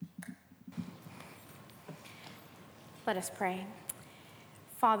Let us pray.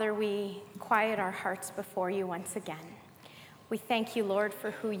 Father, we quiet our hearts before you once again. We thank you, Lord,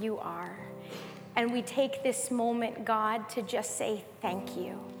 for who you are. And we take this moment, God, to just say thank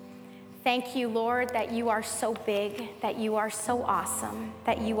you. Thank you, Lord, that you are so big, that you are so awesome,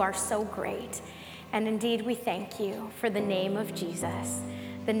 that you are so great. And indeed, we thank you for the name of Jesus,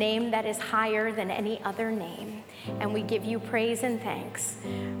 the name that is higher than any other name. And we give you praise and thanks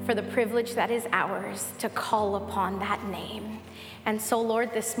for the privilege that is ours to call upon that name. And so,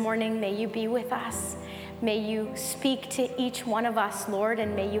 Lord, this morning, may you be with us. May you speak to each one of us, Lord,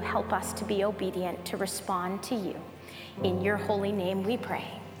 and may you help us to be obedient, to respond to you. In your holy name we pray.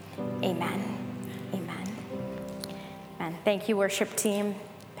 Amen. Amen. And thank you, worship team,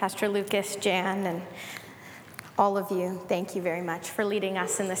 Pastor Lucas, Jan, and all of you. Thank you very much for leading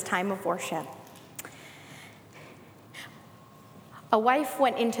us in this time of worship. A wife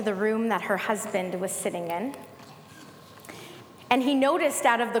went into the room that her husband was sitting in, and he noticed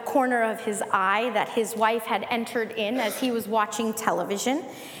out of the corner of his eye that his wife had entered in as he was watching television,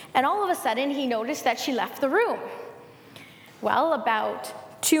 and all of a sudden he noticed that she left the room. Well,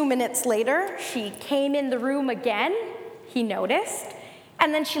 about 2 minutes later, she came in the room again, he noticed,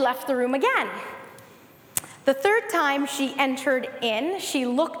 and then she left the room again. The third time she entered in, she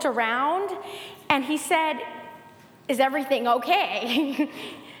looked around, and he said, "Is everything okay?"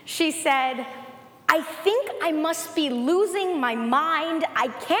 She said, "I think I must be losing my mind. I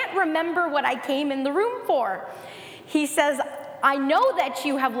can't remember what I came in the room for." He says, "I know that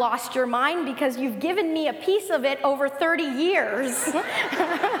you have lost your mind because you've given me a piece of it over 30 years.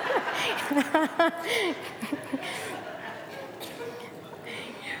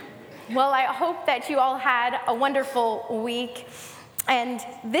 Well, I hope that you all had a wonderful week. And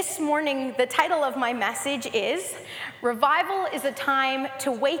this morning, the title of my message is Revival is a Time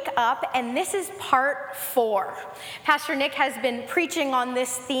to Wake Up, and this is part 4. Pastor Nick has been preaching on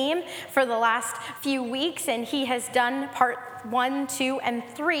this theme for the last few weeks, and he has done part 1, 2, and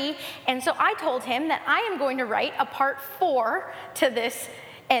 3. And so I told him that I am going to write a part 4 to this.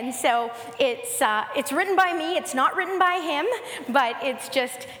 And so it's written by me, it's not written by him, but it's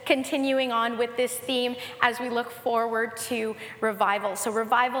just continuing on with this theme as we look forward to revival. So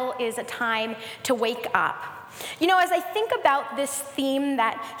revival is a time to wake up. You know, as I think about this theme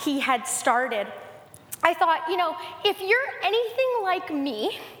that he had started, I thought, if you're anything like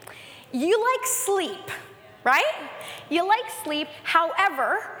me, you like sleep, right? You like sleep.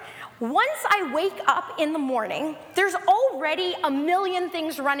 However, once I wake up in the morning, there's already a million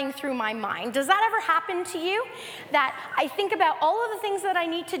things running through my mind. Does that ever happen to you? That I think about all of the things that I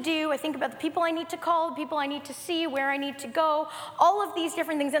need to do, I think about the people I need to call, the people I need to see, where I need to go, all of these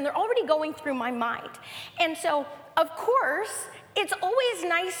different things, and they're already going through my mind. And so, of course, it's always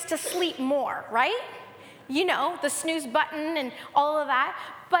nice to sleep more, right? The snooze button and all of that.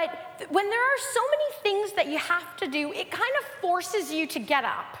 But when there are so many things that you have to do, it kind of forces you to get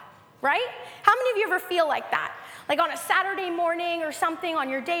up. Right? How many of you ever feel like that? Like on a Saturday morning or something, on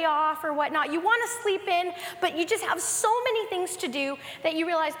your day off or whatnot, you want to sleep in, but you just have so many things to do that you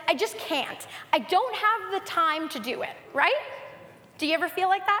realize, I just can't. I don't have the time to do it, right? Do you ever feel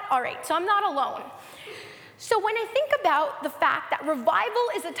like that? All right, so I'm not alone. So when I think about the fact that revival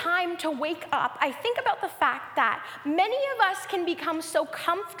is a time to wake up, I think about the fact that many of us can become so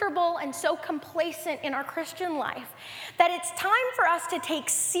comfortable and so complacent in our Christian life that it's time for us to take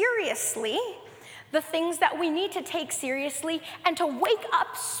seriously the things that we need to take seriously and to wake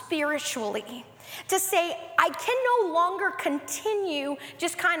up spiritually. To say, I can no longer continue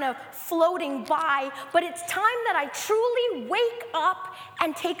just kind of floating by, but it's time that I truly wake up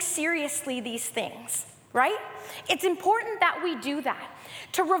and take seriously these things. Right? It's important that we do that.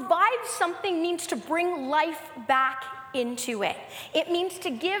 To revive something means to bring life back into it. It means to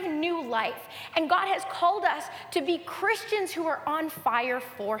give new life. And God has called us to be Christians who are on fire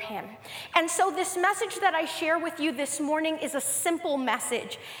for him. And so this message that I share with you this morning is a simple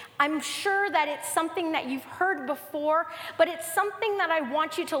message. I'm sure that it's something that you've heard before, but it's something that I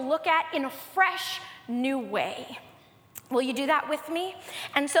want you to look at in a fresh, new way. Will you do that with me?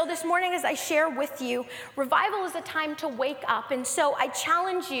 And so this morning as I share with you, revival is a time to wake up. And so I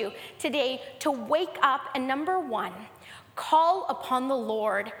challenge you today to wake up and number 1, call upon the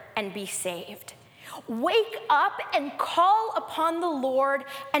Lord and be saved. Wake up and call upon the Lord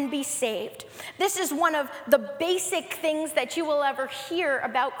and be saved. This is one of the basic things that you will ever hear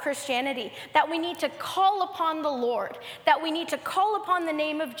about Christianity, that we need to call upon the Lord, that we need to call upon the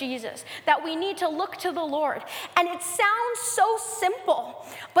name of Jesus, that we need to look to the Lord. And it sounds so simple,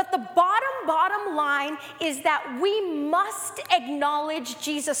 but the bottom line is that we must acknowledge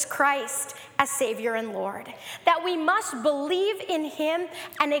Jesus Christ as Savior and Lord, that we must believe in him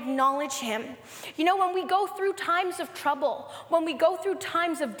and acknowledge him. You know, when we go through times of trouble, when we go through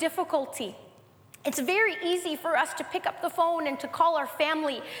times of difficulty, it's very easy for us to pick up the phone and to call our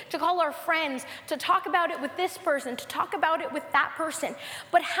family, to call our friends, to talk about it with this person, to talk about it with that person.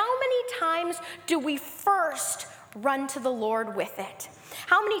 But how many times do we first run to the Lord with it?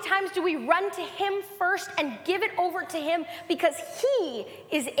 How many times do we run to him first and give it over to him because he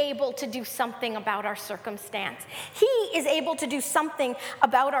is able to do something about our circumstance? He is able to do something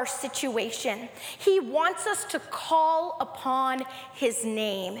about our situation. He wants us to call upon his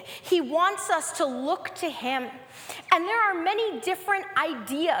name. He wants us to look to him. And there are many different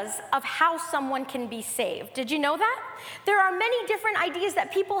ideas of how someone can be saved. Did you know that? There are many different ideas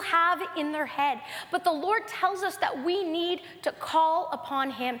that people have in their head. But the Lord tells us that we need to call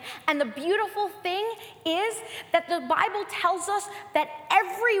upon him. And the beautiful thing is that the Bible tells us that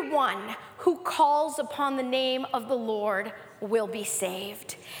everyone who calls upon the name of the Lord will be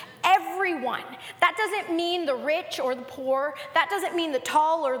saved. Everyone. That doesn't mean the rich or the poor. That doesn't mean the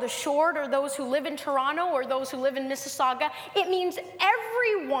tall or the short or those who live in Toronto or those who live in Mississauga. It means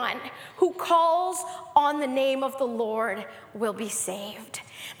everyone who calls on the name of the Lord will be saved.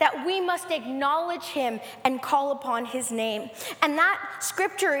 That we must acknowledge him and call upon his name. And that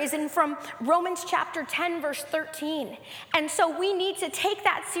scripture is from Romans chapter 10, verse 13. And so we need to take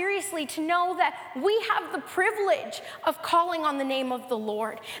that seriously to know that we have the privilege of calling on the name of the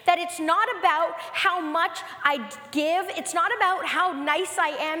Lord. That it's not about how much I give. It's not about how nice I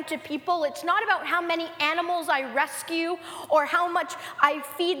am to people. It's not about how many animals I rescue or how much I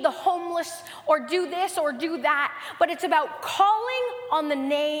feed the homeless or do this or do that. But it's about calling on the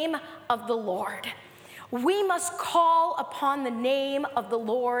name of the Lord. We must call upon the name of the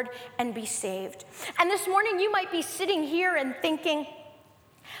Lord and be saved. And this morning you might be sitting here and thinking,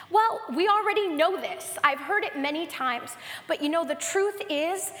 well, we already know this. I've heard it many times. But you know, the truth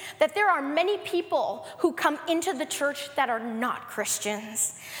is that there are many people who come into the church that are not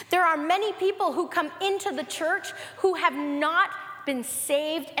Christians. There are many people who come into the church who have not been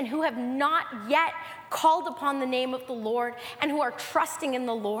saved and who have not yet called upon the name of the Lord and who are trusting in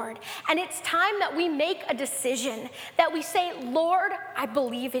the Lord. And it's time that we make a decision, that we say, Lord, I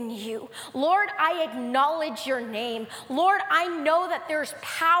believe in you. Lord, I acknowledge your name. Lord, I know that there's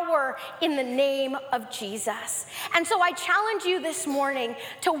power in the name of Jesus. And so I challenge you this morning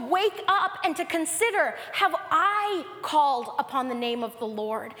to wake up and to consider, have I called upon the name of the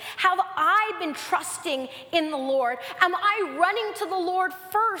Lord? Have I been trusting in the Lord? Am I running to the Lord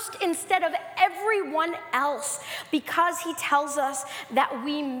first instead of everyone else, because he tells us that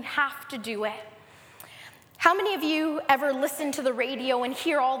we have to do it? How many of you ever listen to the radio and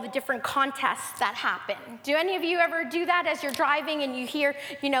hear all the different contests that happen? Do any of you ever do that as you're driving and you hear,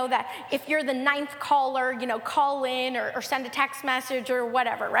 that if you're the 9th caller, call in or send a text message or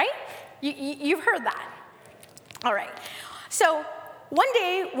whatever, right? You've heard that. All right. So one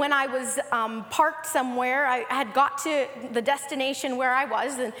day when I was parked somewhere, I had got to the destination where I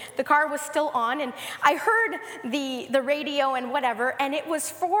was, and the car was still on, and I heard the radio and whatever, and it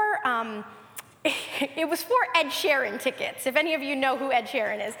was for Ed Sheeran tickets, if any of you know who Ed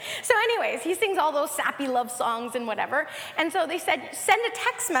Sheeran is. So anyways, he sings all those sappy love songs and whatever, and so they said, send a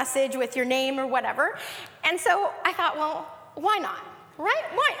text message with your name or whatever, and so I thought, well, why not? Right?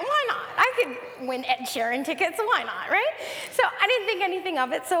 Why not? I could win Ed Sheeran tickets. Why not, right? So I didn't think anything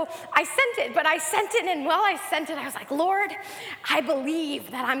of it. So I sent it, but I sent it, and while I sent it, I was like, Lord, I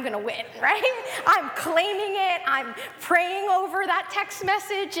believe that I'm going to win, right? I'm claiming it. I'm praying over that text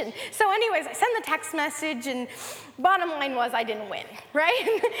message. And so anyways, I sent the text message, and bottom line was I didn't win,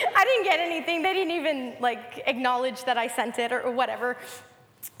 right? I didn't get anything. They didn't even acknowledge that I sent it or whatever.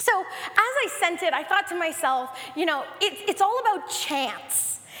 So as I sent it, I thought to myself, it's all about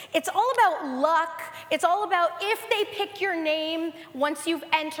chance. It's all about luck. It's all about if they pick your name once you've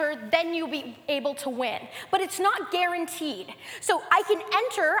entered, then you'll be able to win. But it's not guaranteed. So I can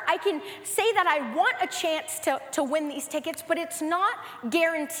enter, I can say that I want a chance to win these tickets, but it's not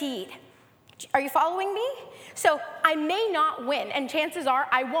guaranteed. Are you following me? So I may not win, and chances are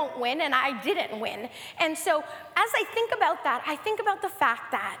I won't win, and I didn't win. And so as I think about that, I think about the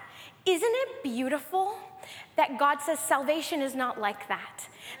fact that, isn't it beautiful that God says salvation is not like that?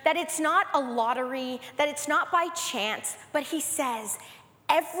 That it's not a lottery, that it's not by chance, but he says,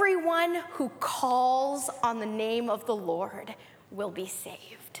 everyone who calls on the name of the Lord will be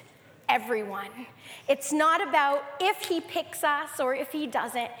saved. Everyone. It's not about if he picks us or if he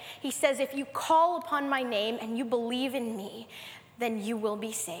doesn't. He says, if you call upon my name and you believe in me, then you will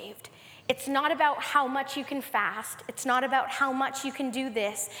be saved. It's not about how much you can fast. It's not about how much you can do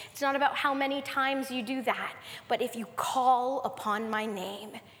this. It's not about how many times you do that. But if you call upon my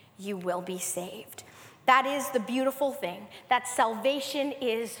name, you will be saved. That is the beautiful thing, that salvation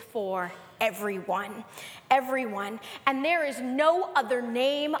is for everyone. Everyone. And there is no other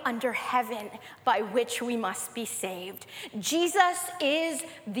name under heaven by which we must be saved. Jesus is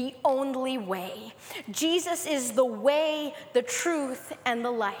the only way. Jesus is the way, the truth, and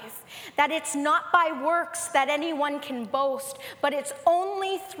the life. That it's not by works that anyone can boast, but it's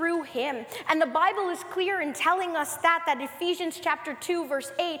only through him. And the Bible is clear in telling us that Ephesians chapter 2,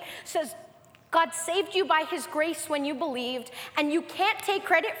 verse 8 says, God saved you by his grace when you believed, and you can't take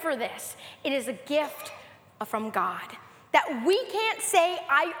credit for this. It is a gift from God. That we can't say,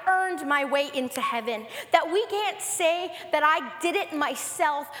 I earned my way into heaven. That we can't say that I did it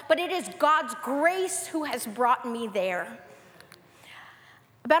myself, but it is God's grace who has brought me there.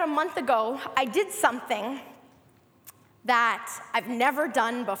 About a month ago, I did something that I've never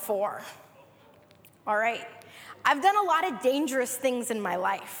done before. All right? I've done a lot of dangerous things in my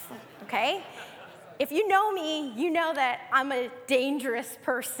life, okay? If you know me, you know that I'm a dangerous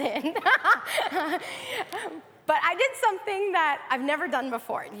person. But I did something that I've never done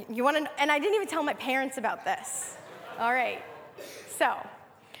before. You want to? And I didn't even tell my parents about this. All right. So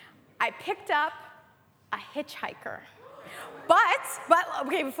I picked up a hitchhiker. But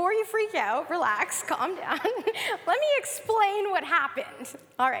okay, before you freak out, relax, calm down. Let me explain what happened.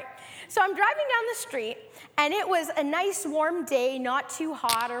 All right. So I'm driving down the street, and it was a nice warm day, not too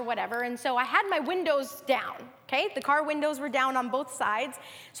hot or whatever, and so I had my windows down, okay? The car windows were down on both sides,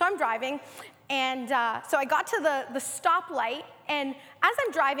 so I'm driving, and so I got to the stoplight, and as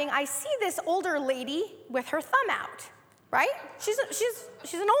I'm driving, I see this older lady with her thumb out, right? She's an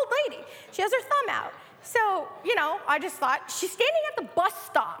old lady. She has her thumb out. So, I just thought, she's standing at the bus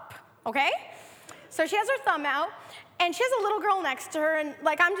stop, okay? So she has her thumb out, and she has a little girl next to her, and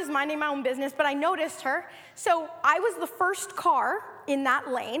I'm just minding my own business, but I noticed her. So I was the first car in that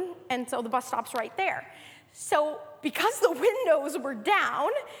lane, and so the bus stop's right there. So because the windows were down,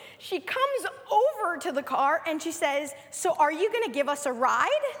 she comes over to the car, and she says, so are you gonna give us a ride?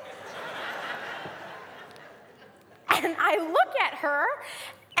 And I look at her,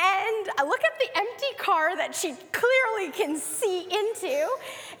 and I look at the empty car that she clearly can see into,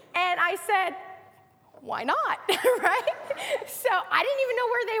 and I said, why not, right? So I didn't even know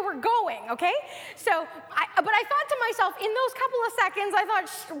where they were going, okay? But I thought to myself, in those couple of seconds, I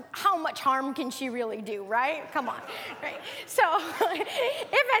thought, how much harm can she really do, right? Come on, right? So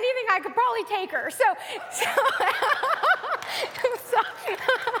if anything, I could probably take her. So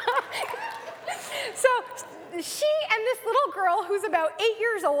she and this little girl who's about 8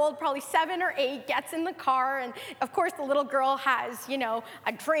 years old, probably 7 or 8, gets in the car, and of course the little girl has,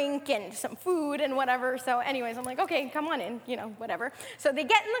 a drink and some food and whatever. So anyways, I'm like, okay, come on in, whatever. So they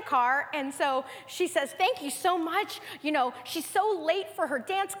get in the car, and so she says, thank you so much. She's so late for her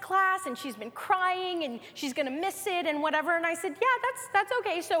dance class, and she's been crying, and she's gonna miss it and whatever. And I said, yeah, that's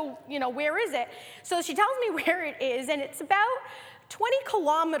okay. So, where is it? So she tells me where it is, and it's about 20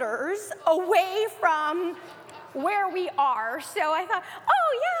 kilometers away from where we are. So I thought,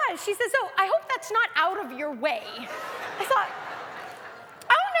 oh yeah. She says, oh, I hope that's not out of your way. I thought,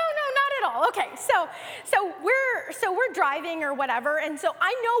 oh no, not at all. Okay, so we're driving or whatever, and so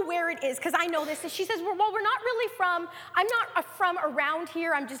I know where it is because I know this. And she says, well, we're not really I'm not from around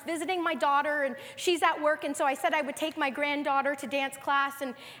here. I'm just visiting my daughter, and she's at work. And so I said I would take my granddaughter to dance class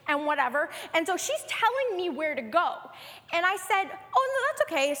and whatever. And so she's telling me where to go. And I said, oh, no, that's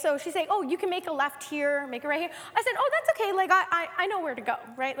okay. So she's saying, oh, you can make a left here, make a right here. I said, oh, that's okay. I know where to go,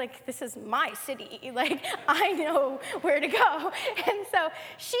 right? This is my city. I know where to go. And so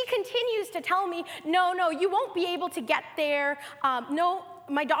she continues to tell me, no, you won't be able to get there. No,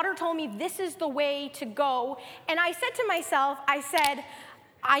 my daughter told me this is the way to go. And I said to myself,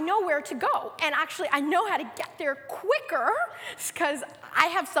 I know where to go. And actually, I know how to get there quicker because I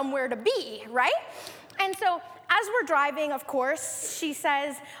have somewhere to be, right? And so as we're driving, of course, she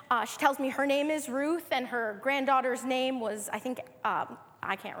says, she tells me her name is Ruth, and her granddaughter's name was, I think,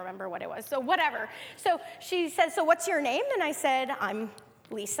 I can't remember what it was, so whatever. So she says, so what's your name? And I said, I'm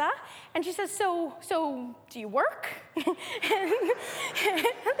Lisa. And she says, so do you work?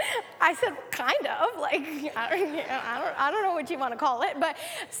 I said, kind of, like, I don't know what you want to call it. But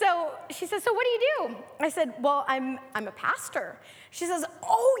so she says, so what do you do? I said, well, I'm a pastor. She says,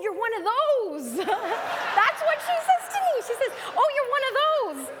 oh, you're one of those. That's what she says to me. She says, oh, you're one of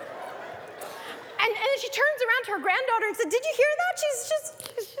those. And then she turns around to her granddaughter and said, did you hear that?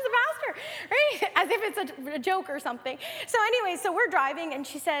 She's a pastor, right? As if it's a joke or something. So anyway, so we're driving and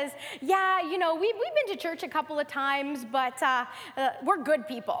she says, yeah, you know, we've been to church a couple of times, but we're good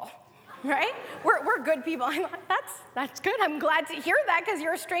people, right? We're good people. I'm like, that's good. I'm glad to hear that because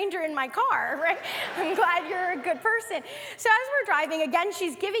you're a stranger in my car, right? I'm glad you're a good person. So as we're driving, again,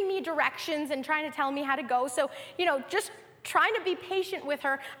 she's giving me directions and trying to tell me how to go. So, you know, just trying to be patient with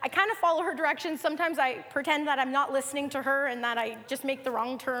her. I kind of follow her directions. Sometimes I pretend that I'm not listening to her and that I just make the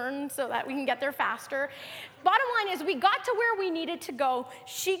wrong turn so that we can get there faster. Bottom line is we got to where we needed to go.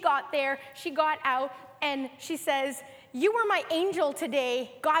 She got there, she got out, and she says, you were my angel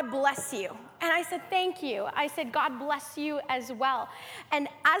today. God bless you. And I said, thank you. I said, God bless you as well. And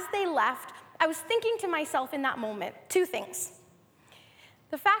as they left, I was thinking to myself in that moment, two things.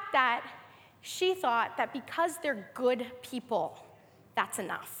 The fact that she thought that because they're good people, that's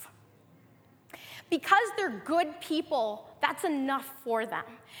enough. Because they're good people, that's enough for them.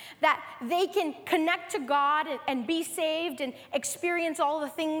 That they can connect to God and be saved and experience all the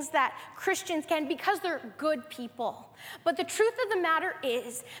things that Christians can because they're good people. But the truth of the matter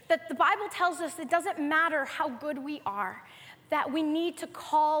is that the Bible tells us it doesn't matter how good we are, that we need to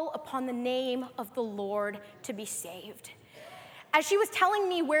call upon the name of the Lord to be saved. As she was telling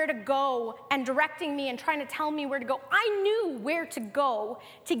me where to go and directing me and trying to tell me where to go, I knew where to go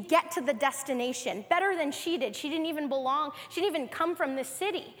to get to the destination better than she did. She didn't even come from this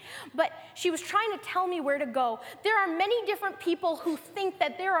city. But she was trying to tell me where to go. There are many different people who think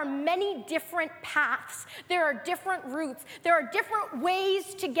that there are many different paths. There are different routes. There are different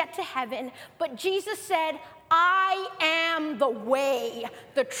ways to get to heaven. But Jesus said, I am the way,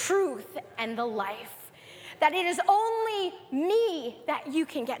 the truth, and the life. That it is only me that you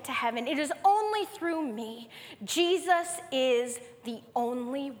can get to heaven. It is only through me. Jesus is the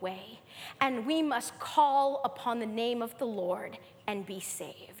only way. And we must call upon the name of the Lord and be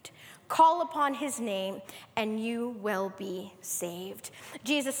saved. Call upon his name and you will be saved.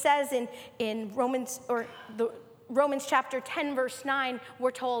 Jesus says in Romans chapter 10, verse 9,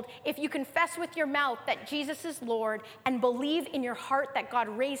 we're told, if you confess with your mouth that Jesus is Lord and believe in your heart that God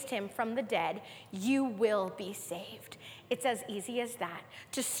raised him from the dead, you will be saved. It's as easy as that.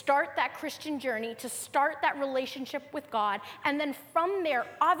 To start that Christian journey, to start that relationship with God, and then from there,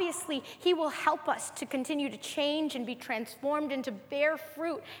 obviously, he will help us to continue to change and be transformed and to bear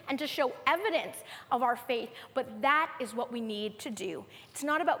fruit and to show evidence of our faith. But that is what we need to do. It's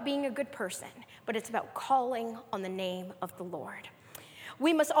not about being a good person, but it's about calling on the name of the Lord.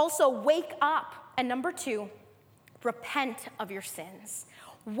 We must also wake up, and number 2, repent of your sins.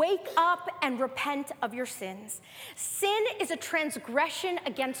 Wake up and repent of your sins. Sin is a transgression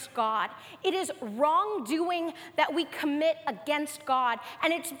against God. It is wrongdoing that we commit against God.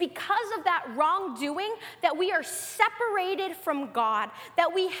 And it's because of that wrongdoing that we are separated from God,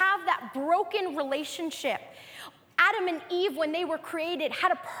 that we have that broken relationship. Adam and Eve, when they were created,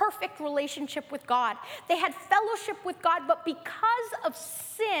 had a perfect relationship with God. They had fellowship with God, but because of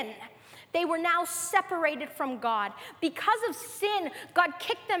sin, they were now separated from God. Because of sin, God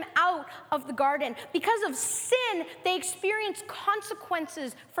kicked them out of the garden. Because of sin, they experienced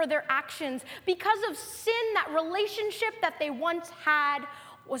consequences for their actions. Because of sin, that relationship that they once had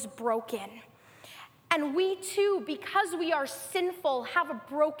was broken. And we too, because we are sinful, have a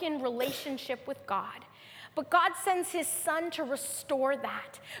broken relationship with God. But God sends his son to restore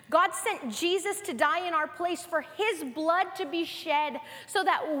that. God sent Jesus to die in our place for his blood to be shed so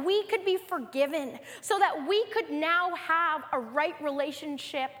that we could be forgiven, so that we could now have a right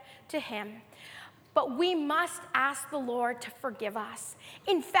relationship to him. But we must ask the Lord to forgive us.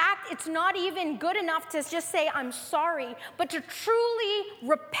 In fact, it's not even good enough to just say, I'm sorry, but to truly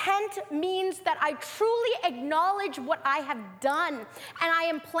repent means that I truly acknowledge what I have done, and I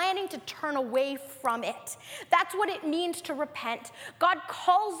am planning to turn away from it. That's what it means to repent. God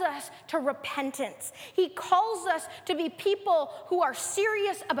calls us to repentance. He calls us to be people who are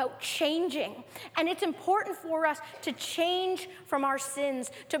serious about changing. And it's important for us to change from our sins,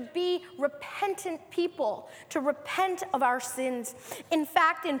 to be repentant people, to repent of our sins. In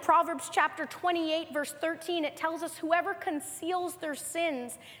fact, in Proverbs chapter 28, verse 13, it tells us whoever conceals their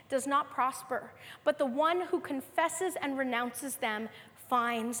sins does not prosper, but the one who confesses and renounces them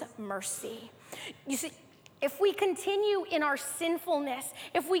finds mercy. You see, if we continue in our sinfulness,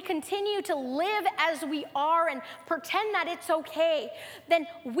 if we continue to live as we are and pretend that it's okay, then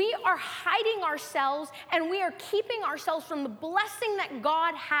we are hiding ourselves and we are keeping ourselves from the blessing that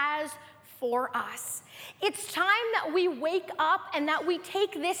God has for us. It's time that we wake up and that we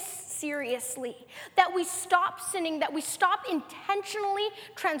take this seriously, that we stop sinning, that we stop intentionally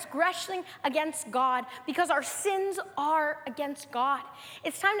transgressing against God because our sins are against God.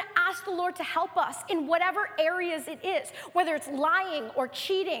 It's time to ask the Lord to help us in whatever areas it is, whether it's lying or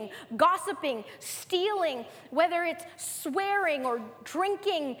cheating, gossiping, stealing, whether it's swearing or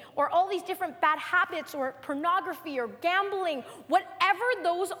drinking or all these different bad habits or pornography or gambling, whatever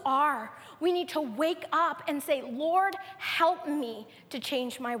those are, we need to wake up and say, Lord, help me to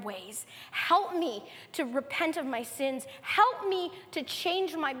change my ways. Help me to repent of my sins. Help me to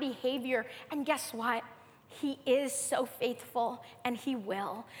change my behavior. And guess what? He is so faithful, and he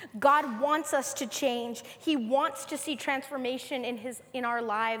will. God wants us to change. He wants to see transformation in our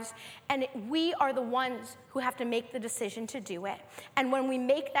lives, and we are the ones who have to make the decision to do it. And when we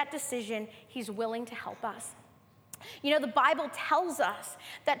make that decision, he's willing to help us. You know, the Bible tells us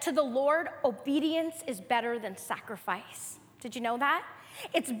that to the Lord, obedience is better than sacrifice. Did you know that?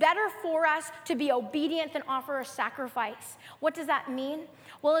 It's better for us to be obedient than offer a sacrifice. What does that mean?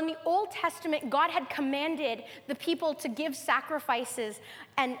 Well, in the Old Testament, God had commanded the people to give sacrifices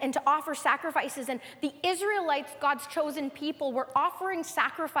and to offer sacrifices. And the Israelites, God's chosen people, were offering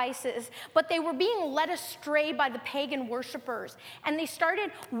sacrifices, but they were being led astray by the pagan worshipers. And they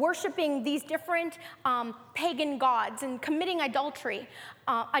started worshiping these different pagan gods and committing idolatry.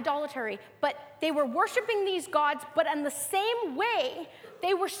 But they were worshiping these gods, but in the same way,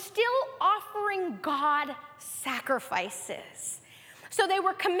 they were still offering God sacrifices. So they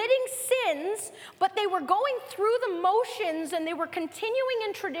were committing sins, but they were going through the motions, and they were continuing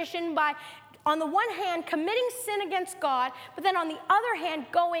in tradition by, on the one hand, committing sin against God, but then on the other hand,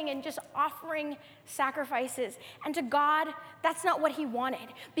 going and just offering sacrifices. And to God, that's not what he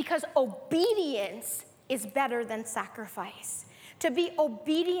wanted, because obedience is better than sacrifice. To be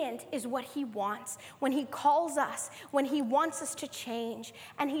obedient is what he wants when he calls us, when he wants us to change.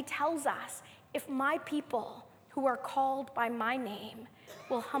 And he tells us, if my people who are called by my name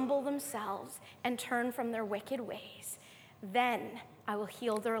will humble themselves and turn from their wicked ways, then I will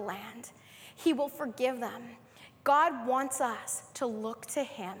heal their land. He will forgive them. God wants us to look to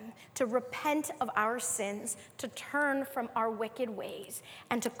him, to repent of our sins, to turn from our wicked ways,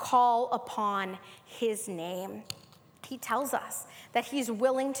 and to call upon his name. He tells us that he's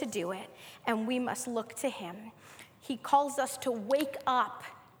willing to do it, and we must look to him. He calls us to wake up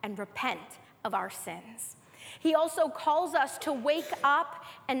and repent of our sins. He also calls us to wake up,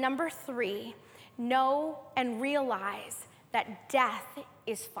 and number 3, know and realize that death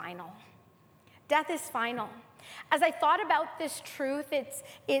is final. Death is final. As I thought about this truth,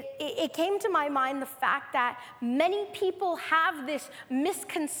 it came to my mind the fact that many people have this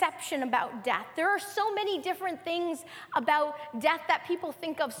misconception about death. There are so many different things about death that people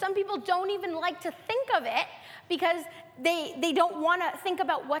think of. Some people don't even like to think of it because they don't want to think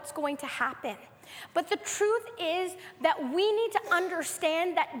about what's going to happen. But the truth is that we need to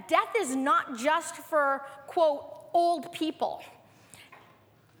understand that death is not just for, quote, old people,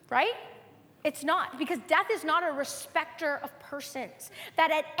 right? It's not, because death is not a respecter of persons. That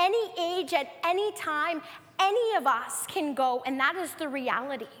at any age, at any time, any of us can go, and that is the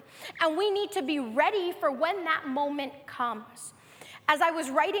reality. And we need to be ready for when that moment comes. As I was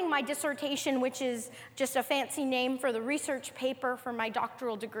writing my dissertation, which is just a fancy name for the research paper for my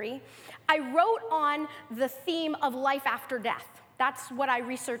doctoral degree, I wrote on the theme of life after death. That's what I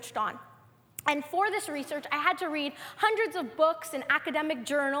researched on. And for this research, I had to read hundreds of books and academic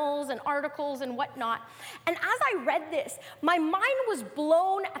journals and articles and whatnot. And as I read this, my mind was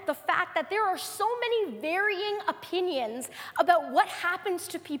blown at the fact that there are so many varying opinions about what happens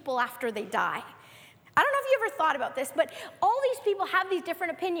to people after they die. I don't know if you ever thought about this, but all these people have these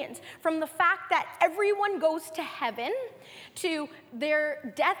different opinions, from the fact that everyone goes to heaven, to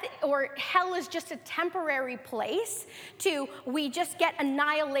their death or hell is just a temporary place, to we just get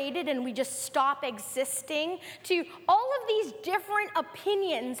annihilated and we just stop existing, to all of these different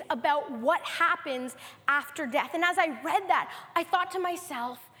opinions about what happens after death. And as I read that, I thought to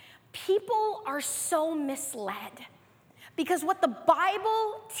myself, people are so misled. Because what the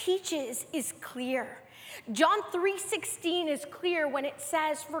Bible teaches is clear. John 3:16 is clear when it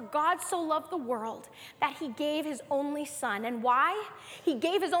says, "For God so loved the world that he gave his only son." And why? He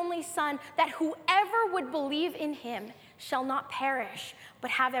gave his only son that whoever would believe in him shall not perish,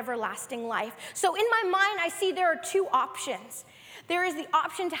 but have everlasting life. So in my mind, I see there are two options. There is the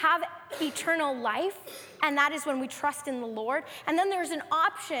option to have eternal life, and that is when we trust in the Lord. And then there's an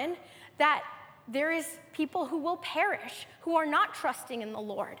option that there is people who will perish, who are not trusting in the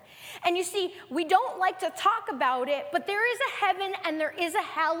Lord. And you see, we don't like to talk about it, but there is a heaven and there is a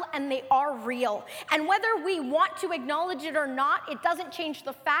hell, and they are real. And whether we want to acknowledge it or not, it doesn't change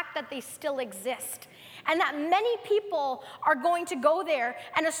the fact that they still exist. And that many people are going to go there,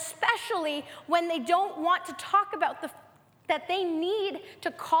 and especially when they don't want to talk about that they need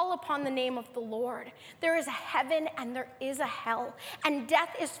to call upon the name of the Lord. There is a heaven and there is a hell, and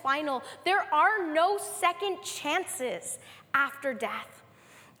death is final. There are no second chances after death.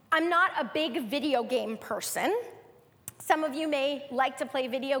 I'm not a big video game person. Some of you may like to play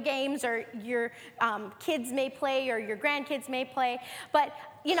video games, or your kids may play, or your grandkids may play, but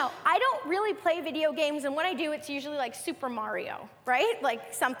I don't really play video games, and when I do, it's usually like Super Mario, right?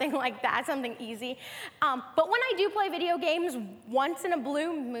 Like something like that, something easy. But when I do play video games once in a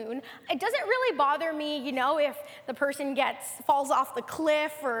blue moon, it doesn't really bother me, if the person falls off the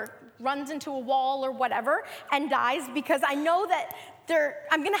cliff or runs into a wall or whatever and dies, because I know that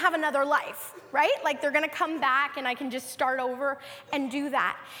I'm gonna have another life, right? Like they're gonna come back and I can just start over and do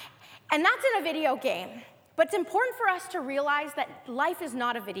that. And that's in a video game. But it's important for us to realize that life is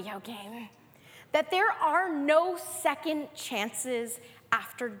not a video game, that there are no second chances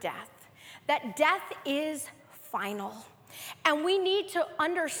after death, that death is final. And we need to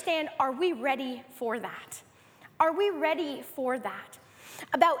understand, are we ready for that? Are we ready for that?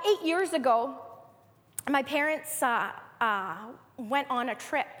 About 8 years ago, my parents went on a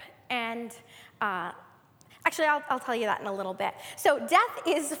trip, and actually, I'll tell you that in a little bit. So death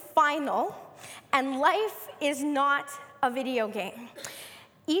is final, and life is not a video game.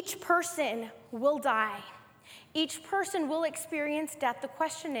 Each person will die. Each person will experience death. The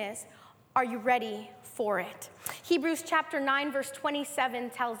question is, are you ready for it? Hebrews chapter 9, verse 27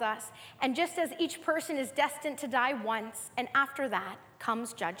 tells us, and just as each person is destined to die once, and after that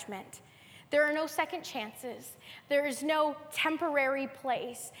comes judgment. There are no second chances. There is no temporary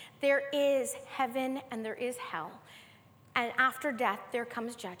place. There is heaven and there is hell. And after death, there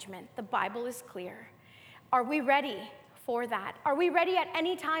comes judgment. The Bible is clear. Are we ready for that? Are we ready at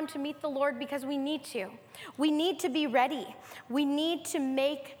any time to meet the Lord? Because we need to. We need to be ready. We need to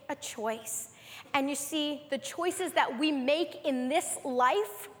make a choice. And you see, the choices that we make in this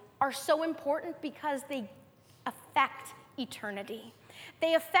life are so important because they affect eternity.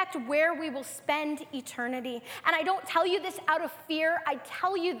 They affect where we will spend eternity. And I don't tell you this out of fear. I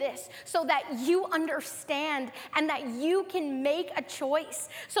tell you this so that you understand and that you can make a choice,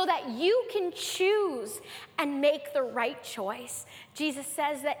 so that you can choose and make the right choice. Jesus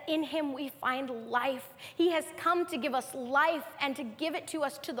says that in him we find life. He has come to give us life and to give it to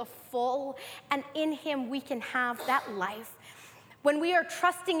us to the full. And in him we can have that life. When we are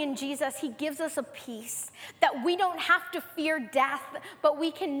trusting in Jesus, he gives us a peace that we don't have to fear death, but we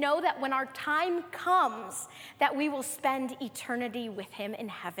can know that when our time comes, that we will spend eternity with him in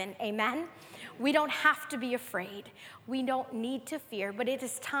heaven. Amen? We don't have to be afraid. We don't need to fear, but it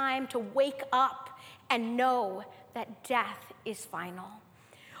is time to wake up and know that death is final.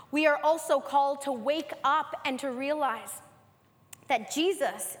 We are also called to wake up and to realize that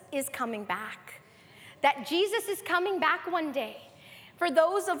Jesus is coming back, that Jesus is coming back one day. For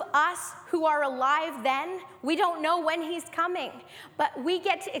those of us who are alive then, we don't know when he's coming, but we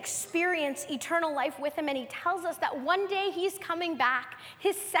get to experience eternal life with him, and he tells us that one day he's coming back,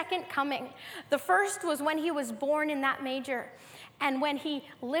 his second coming. The first was when he was born in that manger, and when he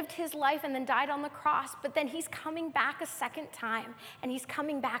lived his life and then died on the cross, but then he's coming back a second time, and he's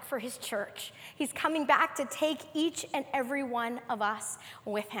coming back for his church. He's coming back to take each and every one of us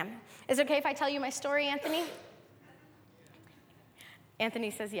with him. Is it okay if I tell you my story, Anthony?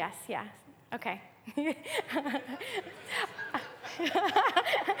 Anthony says yes, yeah, okay. About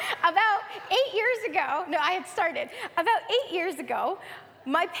 8 years ago, no, I had started. About 8 years ago,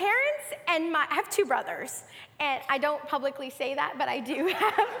 my parents and I have two brothers, and I don't publicly say that, but I do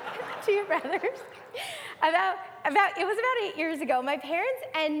have two brothers. It was about 8 years ago, my parents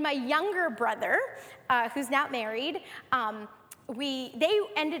and my younger brother, who's now married, they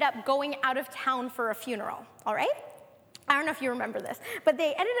ended up going out of town for a funeral, all right? I don't know if you remember this, but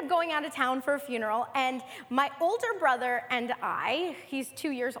they ended up going out of town for a funeral, and my older brother and I, he's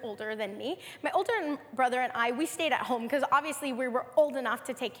 2 years older than me, my older brother and I, we stayed at home because obviously we were old enough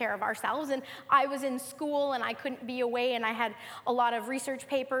to take care of ourselves, and I was in school and I couldn't be away, and I had a lot of research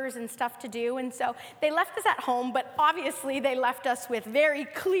papers and stuff to do, and so they left us at home, but obviously they left us with very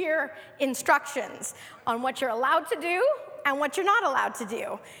clear instructions on what you're allowed to do and what you're not allowed to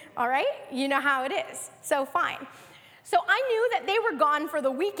do, all right? You know how it is, so fine. So I knew that they were gone for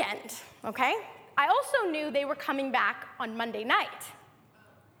the weekend, okay? I also knew they were coming back on Monday night.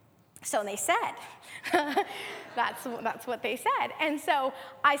 So they said. That's what they said. And so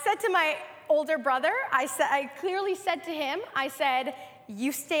I said to my older brother, I clearly said to him, I said,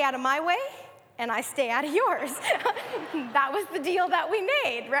 you stay out of my way, and I stay out of yours. That was the deal that we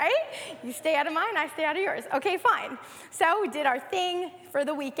made, right? You stay out of mine, I stay out of yours. Okay, fine. So we did our thing for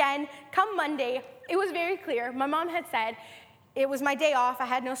the weekend. Come Monday, it was very clear. My mom had said, it was my day off. I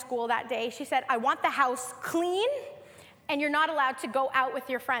had no school that day. She said, I want the house clean, and you're not allowed to go out with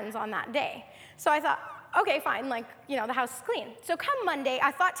your friends on that day. So I thought, okay, fine, the house is clean. So come Monday,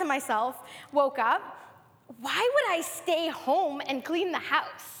 I thought to myself, woke up, why would I stay home and clean the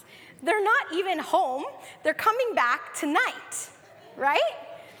house? They're not even home. They're coming back tonight, right?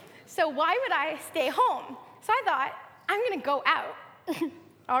 So why would I stay home? So I thought, I'm gonna go out.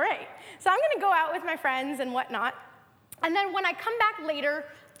 All right, so I'm gonna go out with my friends and whatnot. And then when I come back later,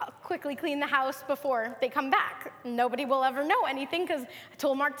 I'll quickly clean the house before they come back. Nobody will ever know anything because I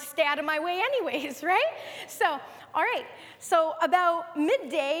told Mark to stay out of my way anyways, right? So, all right. So about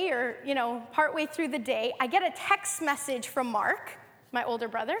midday or, partway through the day, I get a text message from Mark, my older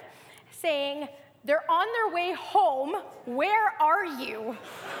brother, saying, they're on their way home. Where are you?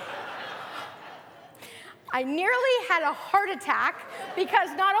 I nearly had a heart attack because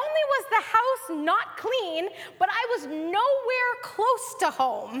not only was the house not clean, but I was nowhere close to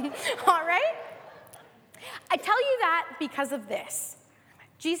home, all right? I tell you that because of this.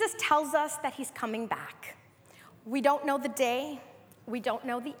 Jesus tells us that he's coming back. We don't know the day, we don't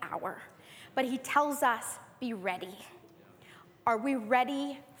know the hour, but he tells us, be ready. Are we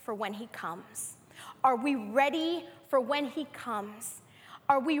ready for when he comes? Are we ready for when he comes?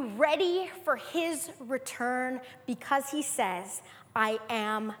 Are we ready for his return? Because he says, I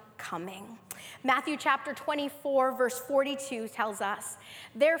am coming. Matthew chapter 24, verse 42 tells us,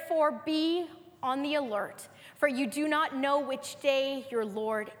 therefore be on the alert, for you do not know which day your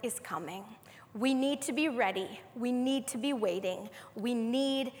Lord is coming. We need to be ready. We need to be waiting. We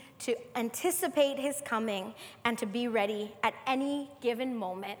need to anticipate his coming and to be ready at any given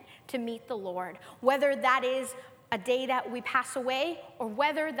moment to meet the Lord, whether that is a day that we pass away, or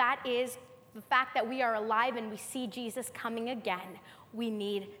whether that is the fact that we are alive and we see Jesus coming again, we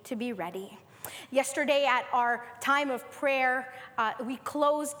need to be ready. Yesterday at our time of prayer, we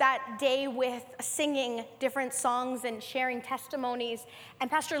closed that day with singing different songs and sharing testimonies. And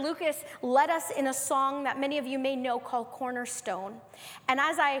Pastor Lucas led us in a song that many of you may know called Cornerstone. And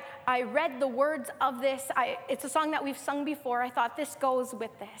as I read the words of this, it's a song that we've sung before. I thought this goes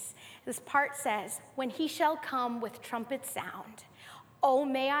with this. This part says, when he shall come with trumpet sound, oh,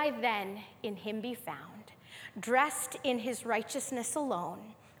 may I then in him be found, dressed in his righteousness alone,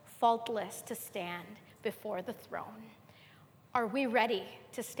 faultless to stand before the throne. Are we ready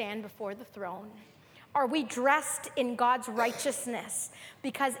to stand before the throne? Are we dressed in God's righteousness?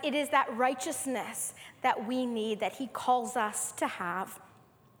 Because it is that righteousness that we need, that he calls us to have.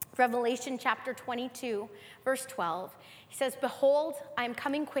 Revelation chapter 22, verse 12, he says, behold, I am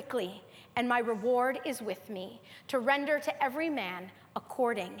coming quickly, and my reward is with me, to render to every man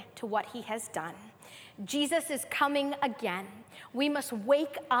according to what he has done. Jesus is coming again. We must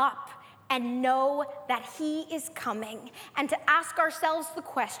wake up and know that he is coming, and to ask ourselves the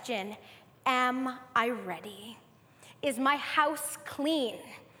question, am I ready? Is my house clean?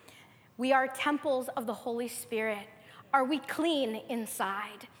 We are temples of the Holy Spirit. Are we clean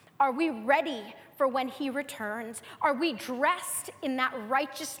inside? Are we ready for when he returns? Are we dressed in that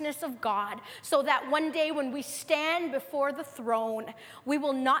righteousness of God so that one day when we stand before the throne, we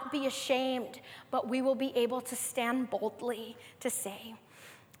will not be ashamed, but we will be able to stand boldly to say.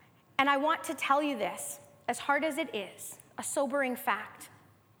 And I want to tell you this, as hard as it is, a sobering fact,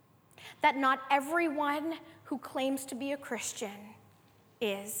 that not everyone who claims to be a Christian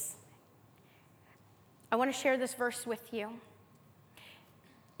is. I want to share this verse with you.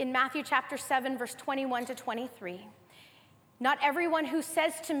 In Matthew chapter 7, verse 21 to 23, not everyone who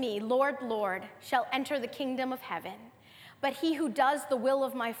says to me, Lord, Lord, shall enter the kingdom of heaven, but he who does the will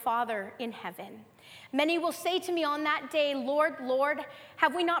of my Father in heaven. Many will say to me on that day, Lord, Lord,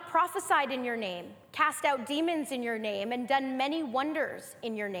 have we not prophesied in your name, cast out demons in your name, and done many wonders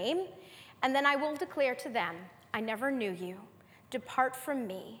in your name? And then I will declare to them, I never knew you. Depart from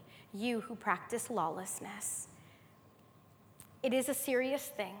me, you who practice lawlessness. It is a serious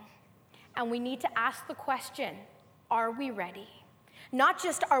thing, and we need to ask the question, are we ready? Not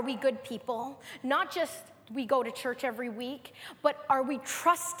just are we good people, not just we go to church every week, but are we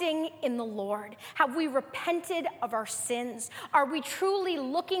trusting in the Lord? Have we repented of our sins? Are we truly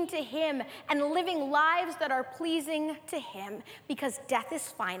looking to him and living lives that are pleasing to him? Because death is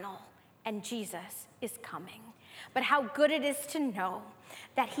final and Jesus is coming. But how good it is to know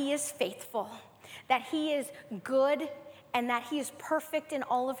that he is faithful, that he is good, and that he is perfect in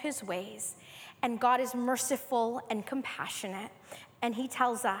all of his ways. And God is merciful and compassionate. And he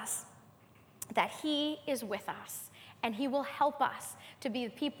tells us that he is with us and he will help us to be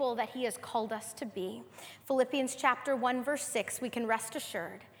the people that he has called us to be. Philippians chapter 1, verse 6, we can rest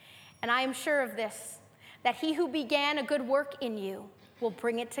assured, and I am sure of this, that he who began a good work in you will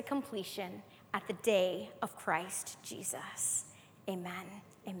bring it to completion at the day of Christ Jesus. Amen.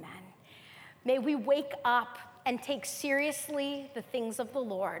 Amen. May we wake up and take seriously the things of the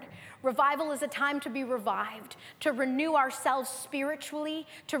Lord. Revival is a time to be revived, to renew ourselves spiritually,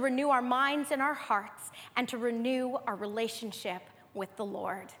 to renew our minds and our hearts, and to renew our relationship with the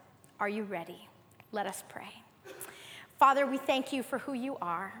Lord. Are you ready? Let us pray. Father, we thank you for who you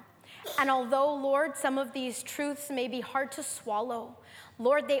are. And although, Lord, some of these truths may be hard to swallow,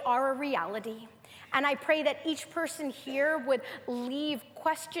 Lord, they are a reality. And I pray that each person here would leave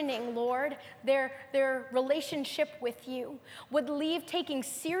questioning, Lord, their relationship with you, would leave taking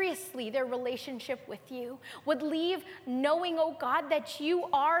seriously their relationship with you, would leave knowing, oh God, that you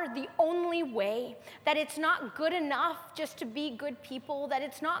are the only way, that it's not good enough just to be good people, that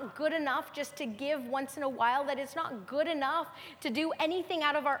it's not good enough just to give once in a while, that it's not good enough to do anything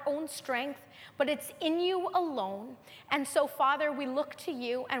out of our own strength, but it's in you alone. And so, Father, we look to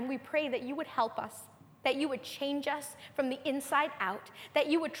you and we pray that you would help us, that you would change us from the inside out, that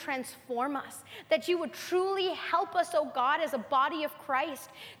you would transform us, that you would truly help us, oh God, as a body of Christ,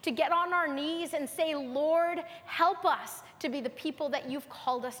 to get on our knees and say, Lord, help us to be the people that you've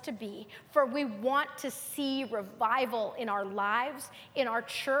called us to be. For we want to see revival in our lives, in our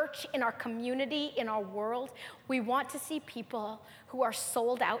church, in our community, in our world. We want to see people who are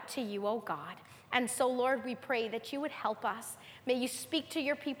sold out to you, oh God. And so, Lord, we pray that you would help us. May you speak to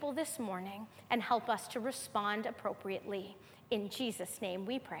your people this morning and help us to respond appropriately. In Jesus' name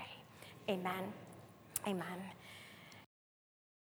we pray. Amen. Amen.